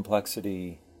the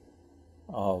complexity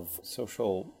of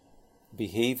social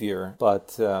behavior,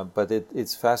 but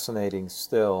it's fascinating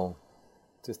still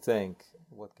to think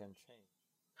what can change.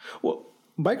 Well,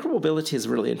 micromobility is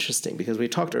really interesting because we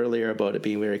talked earlier about it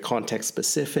being very context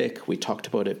specific. We talked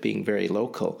about it being very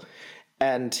local.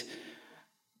 And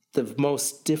the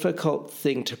most difficult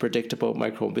thing to predict about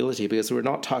micromobility, because we're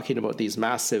not talking about these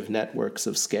massive networks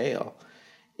of scale,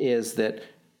 is that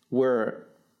we're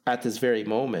at this very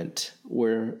moment,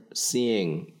 we're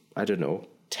seeing, I don't know,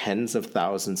 tens of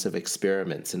thousands of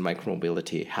experiments in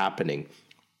micromobility happening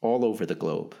all over the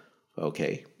globe.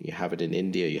 Okay, you have it in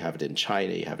India, you have it in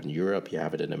China, you have it in Europe, you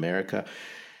have it in America.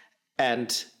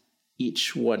 And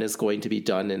each one is going to be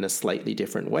done in a slightly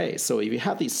different way. So if you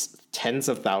have these tens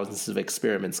of thousands of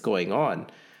experiments going on,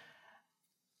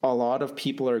 a lot of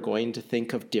people are going to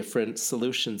think of different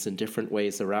solutions and different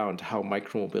ways around how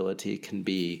micromobility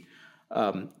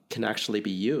can actually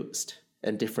be used,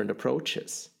 and different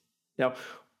approaches. Now,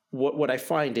 what I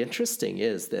find interesting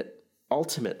is that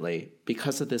ultimately,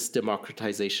 because of this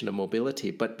democratization of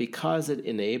mobility, but because it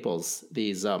enables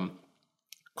these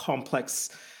complex,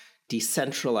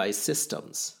 decentralized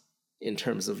systems in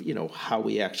terms of, how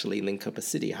we actually link up a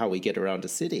city, how we get around a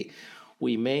city,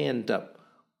 we may end up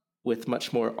with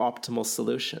much more optimal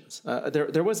solutions.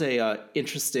 There was a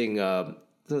interesting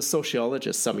the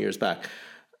sociologist some years back.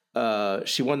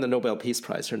 She won the Nobel Peace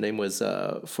Prize. Her name was,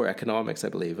 for economics, I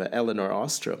believe, Elinor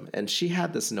Ostrom. And she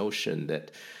had this notion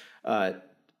that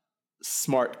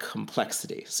smart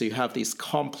complexity, so you have these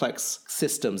complex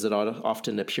systems that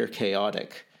often appear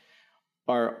chaotic,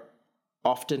 are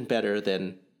often better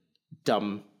than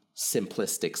dumb,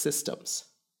 simplistic systems.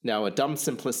 Now, a dumb,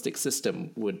 simplistic system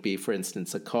would be, for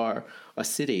instance, a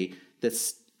city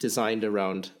that's designed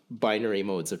around binary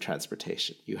modes of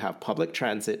transportation. You have public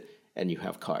transit and you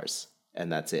have cars,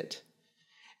 and that's it.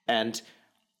 And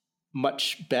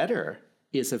much better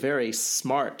is a very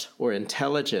smart or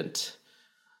intelligent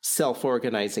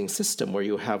self-organizing system where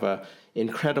you have an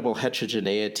incredible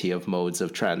heterogeneity of modes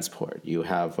of transport. You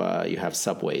have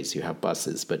subways, you have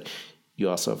buses, but you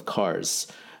also have cars.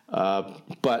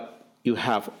 But you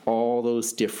have all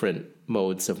those different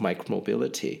modes of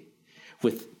micromobility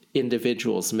with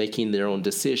individuals making their own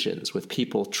decisions, with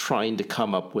people trying to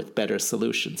come up with better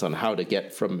solutions on how to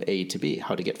get from A to B,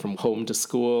 how to get from home to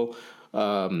school,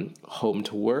 home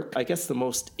to work. I guess the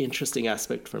most interesting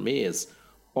aspect for me is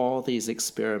all these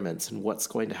experiments and what's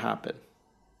going to happen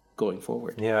going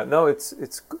forward. Yeah, no, it's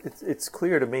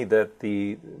clear to me that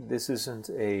this isn't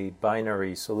a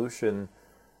binary solution.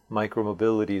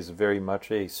 Micromobility is very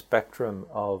much a spectrum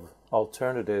of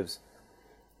alternatives,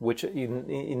 which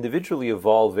individually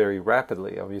evolve very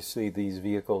rapidly. Obviously, these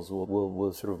vehicles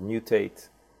will sort of mutate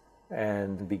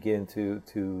and begin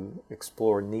to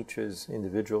explore niches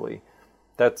individually.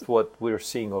 That's what we're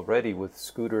seeing already with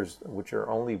scooters, which are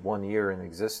only 1 year in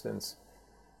existence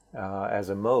as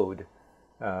a mode.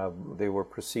 They were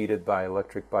preceded by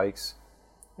electric bikes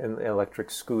and electric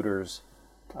scooters,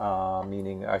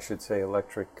 meaning I should say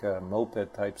electric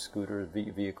moped-type scooters,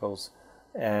 vehicles,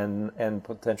 and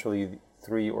potentially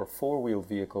 3 or 4-wheel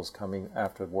vehicles coming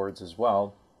afterwards as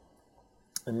well,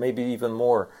 and maybe even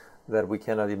more that we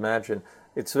cannot imagine.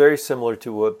 It's very similar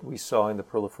to what we saw in the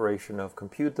proliferation of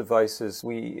compute devices.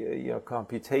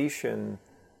 Computation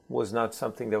was not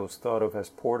something that was thought of as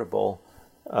portable,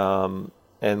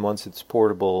 and once it's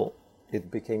portable,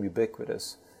 it became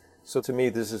ubiquitous. So to me,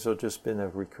 this has just been a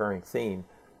recurring theme.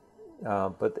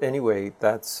 But anyway,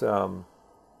 that's it's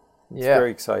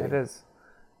very exciting. It is.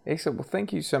 Excellent. Well,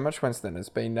 thank you so much, Winston. It's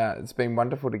been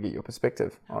wonderful to get your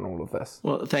perspective on all of this.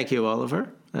 Well, thank you,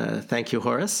 Oliver. Thank you,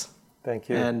 Horace. Thank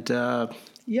you. And I'll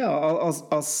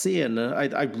see you. And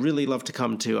I'd really love to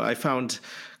come too. I found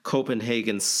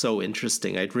Copenhagen so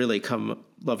interesting. I'd really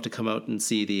love to come out and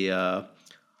see the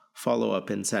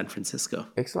follow-up in San Francisco.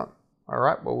 Excellent. All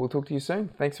right. Well, we'll talk to you soon.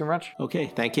 Thanks very much. Okay.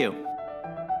 Thank you.